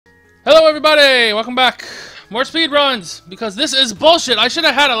Hello everybody! Welcome back. More speed runs, because this is bullshit. I should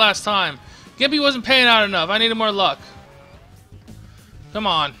have had it last time. Gimpy wasn't paying out enough. I needed more luck. Come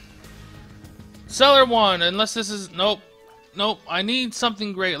on. Cellar 1, unless this is... Nope. Nope. I need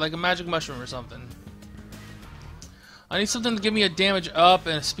something great, like a magic mushroom or something. I need something to give me a damage up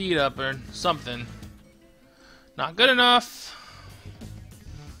and a speed up or something. Not good enough.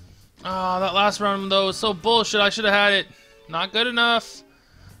 Oh, that last run though was so bullshit. I should have had it. Not good enough.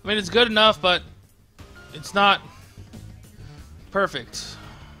 I mean, it's good enough, but it's not perfect.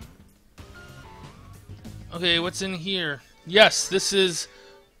 Okay, what's in here? Yes, this is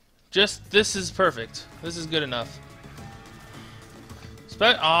perfect. This is good enough.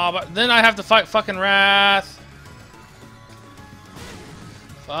 But then I have to fight fucking Wrath.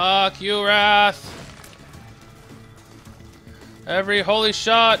 Fuck you, Wrath. Every holy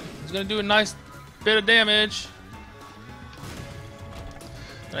shot is gonna do a nice bit of damage.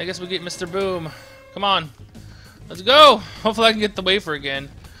 And I guess we get Mr. Boom. Come on. Let's go! Hopefully I can get the wafer again.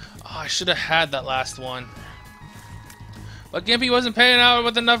 Oh, I should have had that last one. But Gimpy wasn't paying out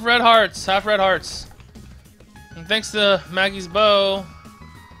with enough red hearts. Half red hearts. And thanks to Maggie's bow.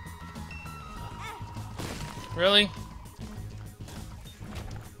 Really?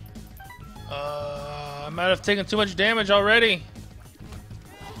 I might have taken too much damage already.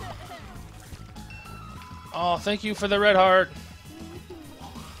 Oh, thank you for the red heart.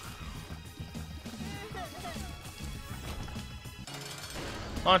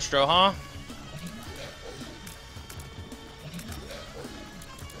 Monstro, huh?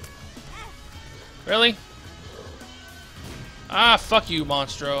 Really? Ah, fuck you,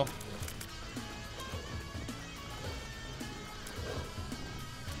 Monstro.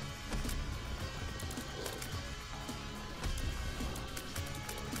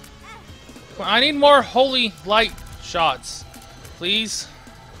 I need more holy light shots, please.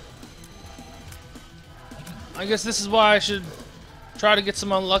 I guess this is why I should try to get some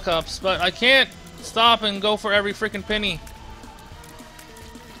unluck ups, but I can't stop and go for every freaking penny.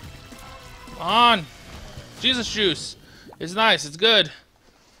 Come on. Jesus juice. It's nice, it's good.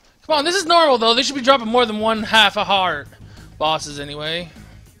 Come on, this is normal though. They should be dropping more than one half a heart. Bosses anyway.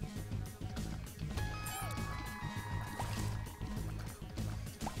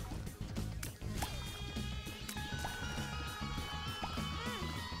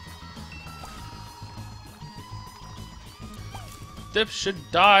 Dips should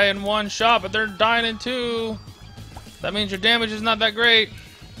die in one shot, but they're dying in two. That means your damage is not that great.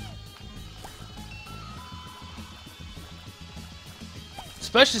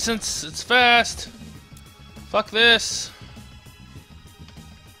 Especially since it's fast. Fuck this.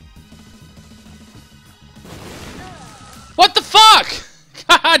 What the fuck?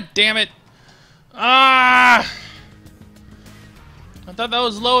 God damn it. Ah! I thought that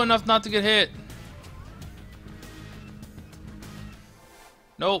was low enough not to get hit.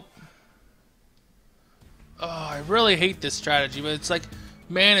 Nope. Oh, I really hate this strategy, but it's like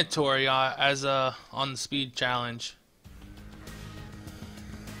mandatory as on the speed challenge.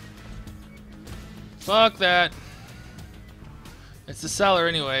 Fuck that. It's the cellar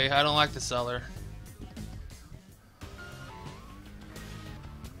anyway. I don't like the cellar.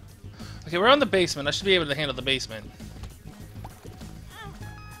 Okay, we're on the basement. I should be able to handle the basement.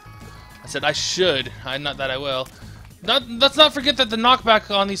 I said I should. Not that I will. Let's not forget that the knockback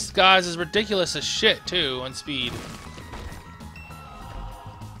on these guys is ridiculous as shit, too, on speed.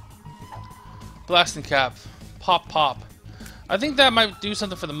 Blasting cap. Pop, pop. I think that might do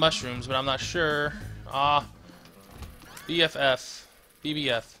something for the mushrooms, but I'm not sure. BFF.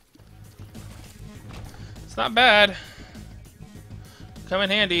 BBF. It's not bad. Come in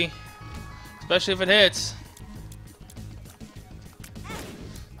handy. Especially if it hits.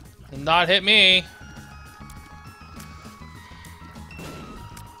 And not hit me.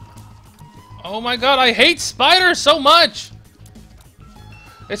 Oh my god, I hate spiders so much!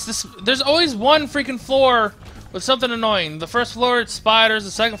 It's this. There's always one freaking floor with something annoying. The first floor, it's spiders.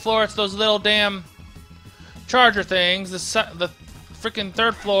 The second floor, it's those little damn charger things. The freaking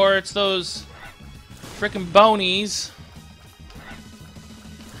third floor, it's those freaking bonies.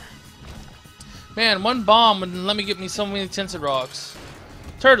 Man, one bomb would let me get me so many tinsel rocks.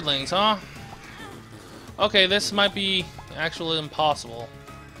 Turtlings, huh? Okay, this might be actually impossible.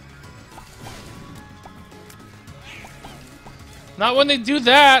 Not when they do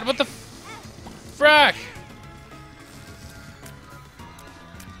that! What the frack?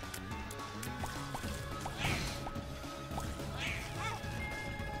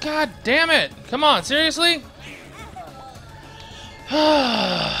 God damn it! Come on, seriously?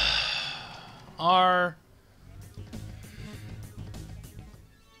 R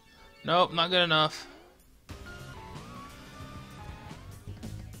Nope, not good enough.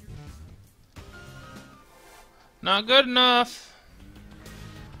 Not good enough.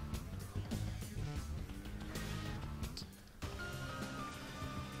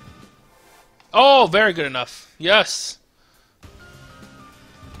 Oh, very good enough. Yes.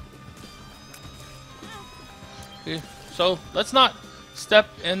 Okay, so let's not step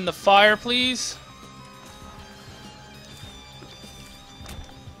in the fire, please.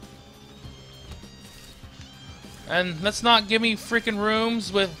 And let's not give me freaking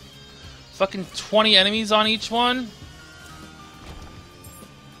rooms with fucking 20 enemies on each one.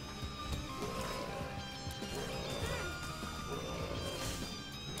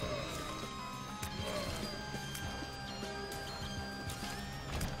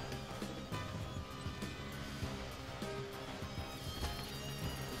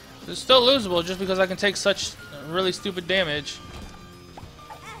 It's still losable just because I can take such really stupid damage.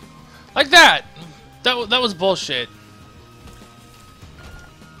 Like that! That was bullshit.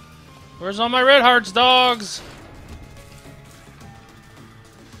 Where's all my red hearts, dogs?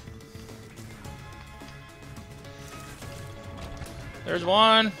 There's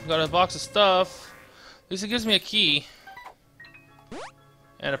one. Got a box of stuff. At least it gives me a key.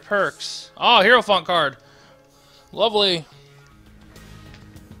 And a perks. Oh, Hero Font card. Lovely.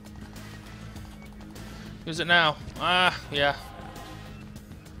 Use it now. Ah, yeah.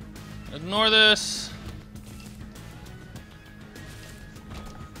 Ignore this.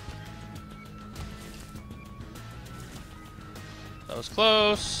 That was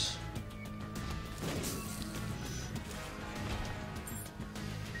close.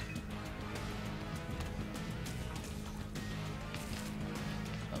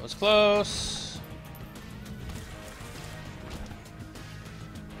 That was close.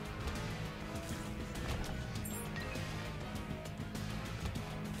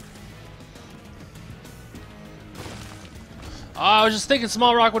 I was just thinking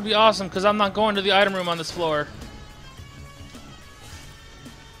small rock would be awesome because I'm not going to the item room on this floor.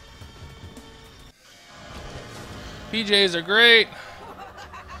 PJs are great.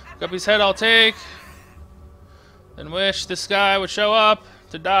 Guppy's head I'll take. Then wish this guy would show up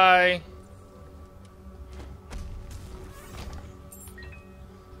to die.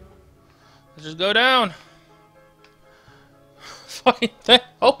 Let's just go down. Fucking thing.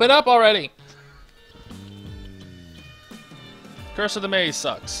 Open up already. Curse of the Maze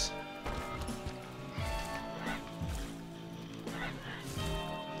sucks.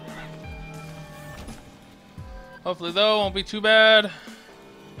 Hopefully, though, won't be too bad.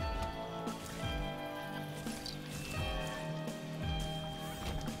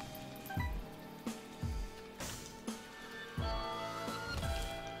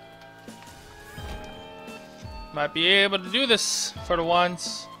 Might be able to do this for the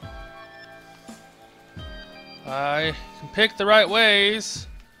once. I can pick the right ways.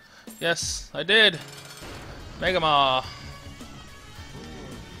 Yes, I did. Mega Maw.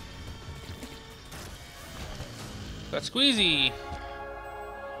 Got Squeezy.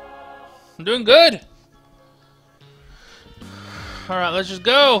 I'm doing good. Alright, let's just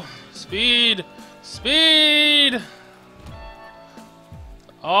go. Speed. Speed.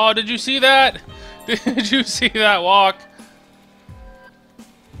 Oh, did you see that? Did you see that walk?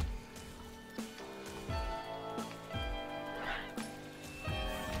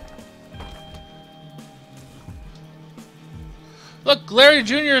 Look, Larry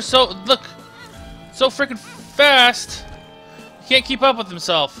Jr. is so freaking fast. He can't keep up with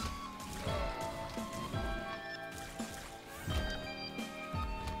himself.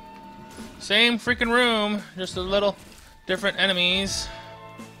 Same freaking room, just a little different enemies.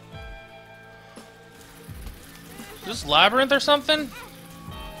 Is this Labyrinth or something?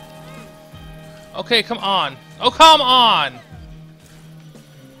 Okay, come on. Oh, come on!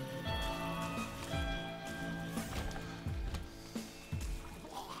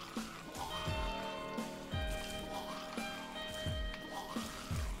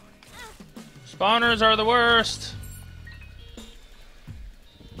 Spawners are the worst.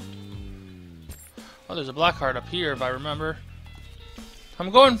 Oh, there's a black heart up here if I remember. I'm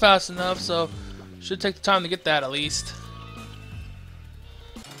going fast enough, so should take the time to get that at least.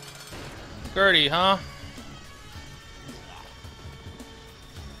 Gertie, huh?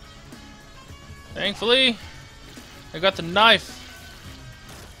 Thankfully, I got the knife.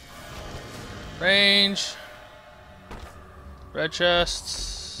 Range. Red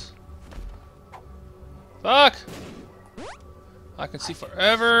chests. Fuck! I can see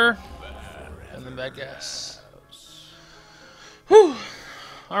forever. And then bad gas. Whew!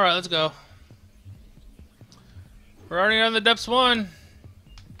 Alright, let's go. We're already on the depths 1.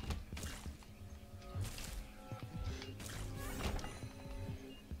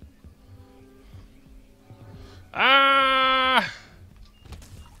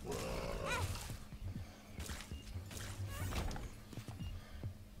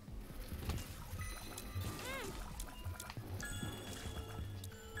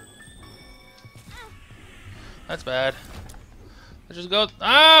 That's bad. Let's just go.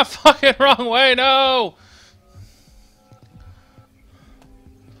 Ah, fucking wrong way. No.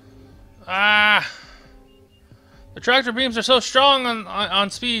 Ah. The tractor beams are so strong on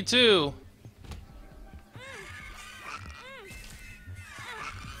speed too.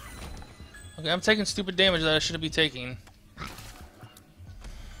 Okay, I'm taking stupid damage that I shouldn't be taking.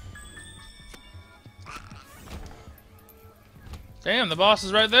 Damn, the boss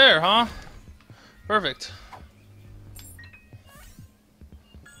is right there, huh? Perfect.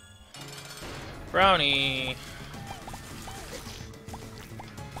 Brownie.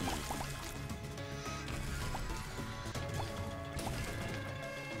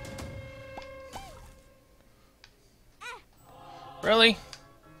 Really?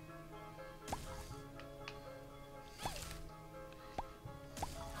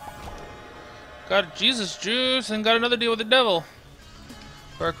 Got Jesus juice and got another deal with the devil.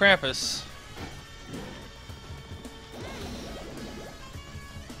 For a Krampus.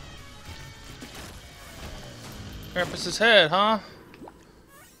 Krampus's head, huh?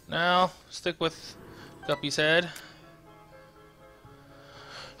 Now, stick with Guppy's head.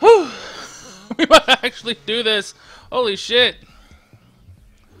 Whew! We might actually do this. Holy shit.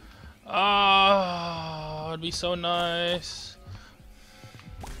 Oh, it'd be so nice.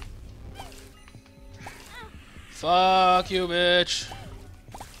 Fuck you, bitch.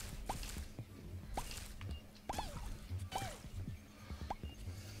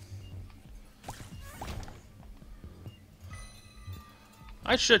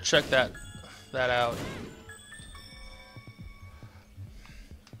 I should check that out.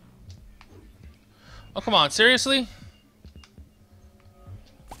 Oh, come on, seriously?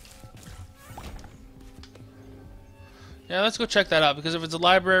 Yeah, let's go check that out, because if it's a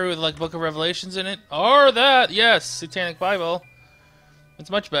library with like Book of Revelations in it, or that, yes, Satanic Bible, it's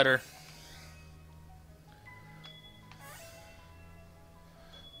much better.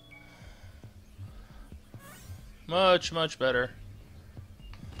 Much, much better.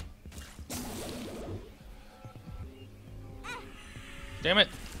 Damn it.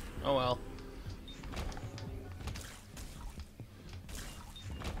 Oh well.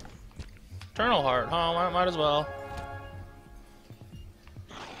 Eternal Heart, huh? Might as well.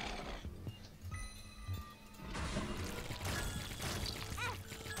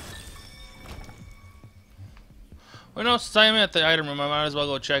 Well, no, since I'm at the item room, I might as well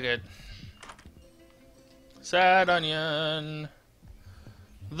go check it. Sad Onion.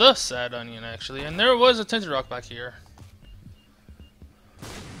 The Sad Onion, actually. And there was a Tinted Rock back here.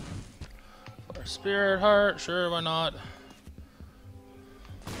 For a Spirit Heart, sure, why not?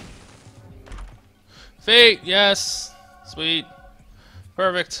 Fate, yes. Sweet.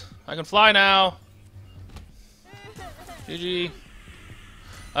 Perfect. I can fly now. GG.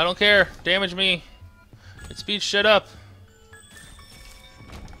 I don't care. Damage me. It speeds shit up.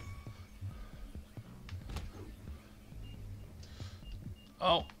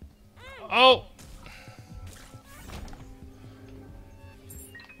 Oh. Oh!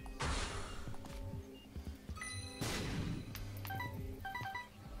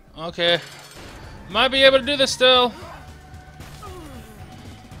 Okay. Might be able to do this still.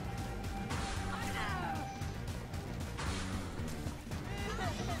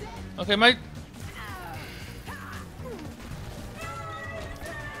 Okay, Mike.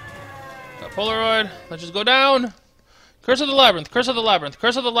 Got Polaroid. Let's just go down. Curse of the Labyrinth. Curse of the Labyrinth.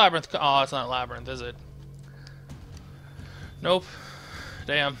 Curse of the Labyrinth. Oh, it's not Labyrinth, is it? Nope.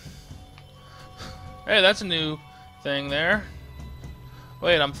 Damn. Hey, that's a new thing there.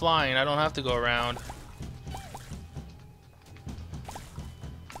 Wait, I'm flying. I don't have to go around.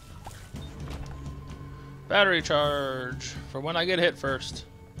 Battery charge for when I get hit first.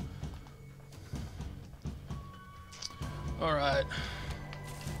 Alright.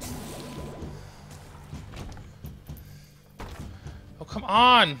 Oh, come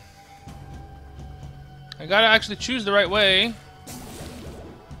on! I gotta actually choose the right way.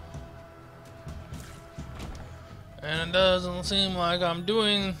 And it doesn't seem like I'm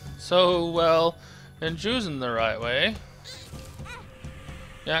doing so well in choosing the right way.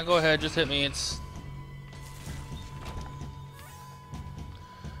 Yeah, go ahead, just hit me. It's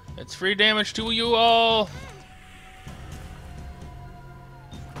free damage to you all.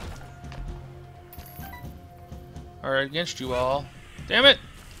 Or against you all. Damn it!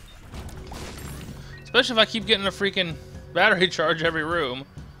 Especially if I keep getting a freaking battery charge every room.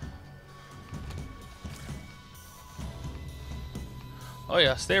 Oh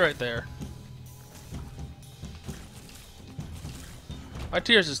yeah, stay right there. My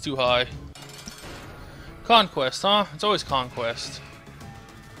tears is too high. Conquest, huh? It's always conquest.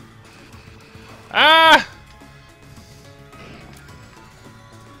 Ah!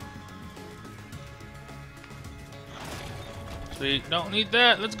 Sweet. Don't need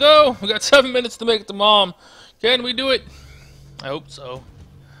that. Let's go. We got 7 minutes to make it to Mom. Can we do it? I hope so.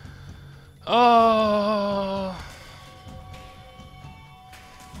 Oh.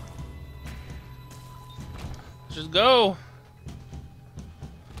 Let's just go.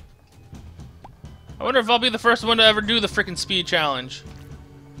 I wonder if I'll be the first one to ever do the freaking speed challenge.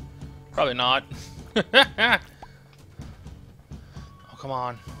 Probably not. Oh, come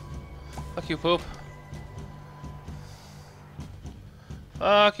on. Fuck you, poop.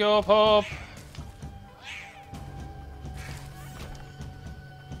 Fuck your poop.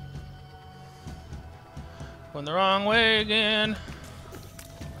 Going the wrong way again.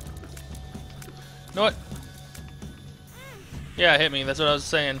 You know what? Yeah, hit me. That's what I was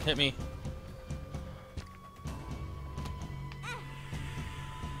saying. Hit me.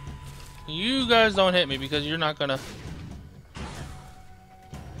 You guys don't hit me because you're not gonna...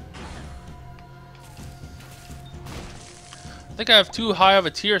 I think I have too high of a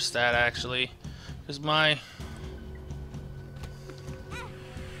tier stat, actually. Because my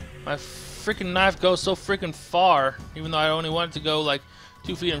freaking knife goes so freaking far, even though I only want it to go like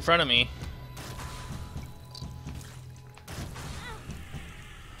 2 feet in front of me.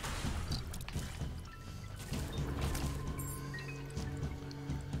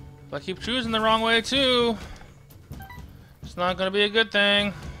 If I keep choosing the wrong way too, it's not gonna be a good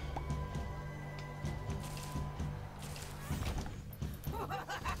thing.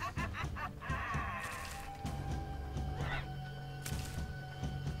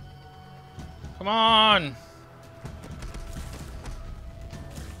 Come on!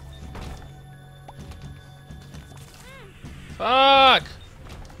 Fuck!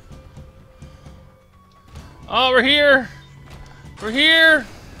 Oh, we're here! We're here!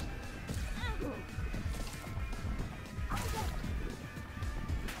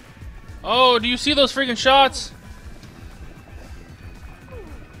 Oh, do you see those freaking shots?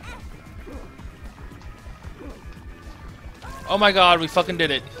 Oh my god, we fucking did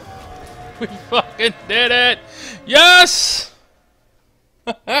it. We fucking did it! Yes!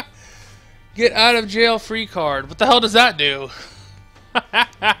 Get out of jail free card. What the hell does that do?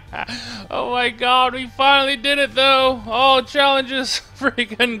 Oh my god, we finally did it though! All challenges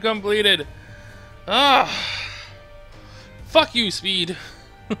freaking completed. Ah. Fuck you, Speed.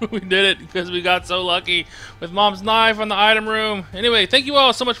 We did it because we got so lucky with Mom's knife on the item room. Anyway, thank you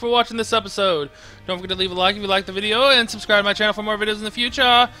all so much for watching this episode. Don't forget to leave a like if you liked the video and subscribe to my channel for more videos in the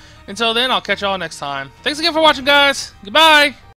future. Until then, I'll catch y'all next time. Thanks again for watching, guys. Goodbye.